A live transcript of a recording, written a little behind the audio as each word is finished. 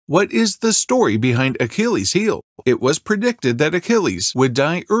What is the story behind Achilles' heel? It was predicted that Achilles would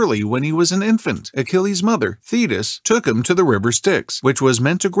die early when he was an infant. Achilles' mother, Thetis, took him to the river Styx, which was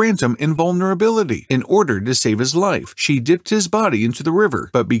meant to grant him invulnerability. In order to save his life, she dipped his body into the river,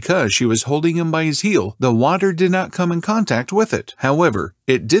 but because she was holding him by his heel, the water did not come in contact with it. However,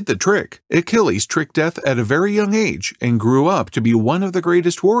 it did the trick. Achilles tricked death at a very young age and grew up to be one of the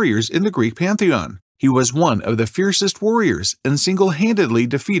greatest warriors in the Greek pantheon. He was one of the fiercest warriors and single-handedly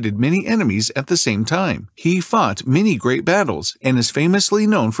defeated many enemies at the same time. He fought many great battles and is famously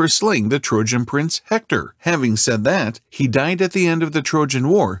known for slaying the Trojan prince Hector. Having said that, he died at the end of the Trojan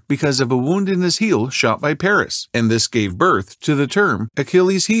War because of a wound in his heel shot by Paris, and this gave birth to the term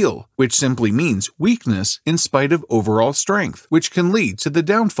Achilles' heel, which simply means weakness in spite of overall strength, which can lead to the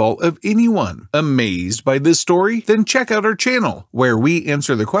downfall of anyone. Amazed by this story? Then check out our channel, where we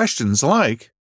answer the questions like,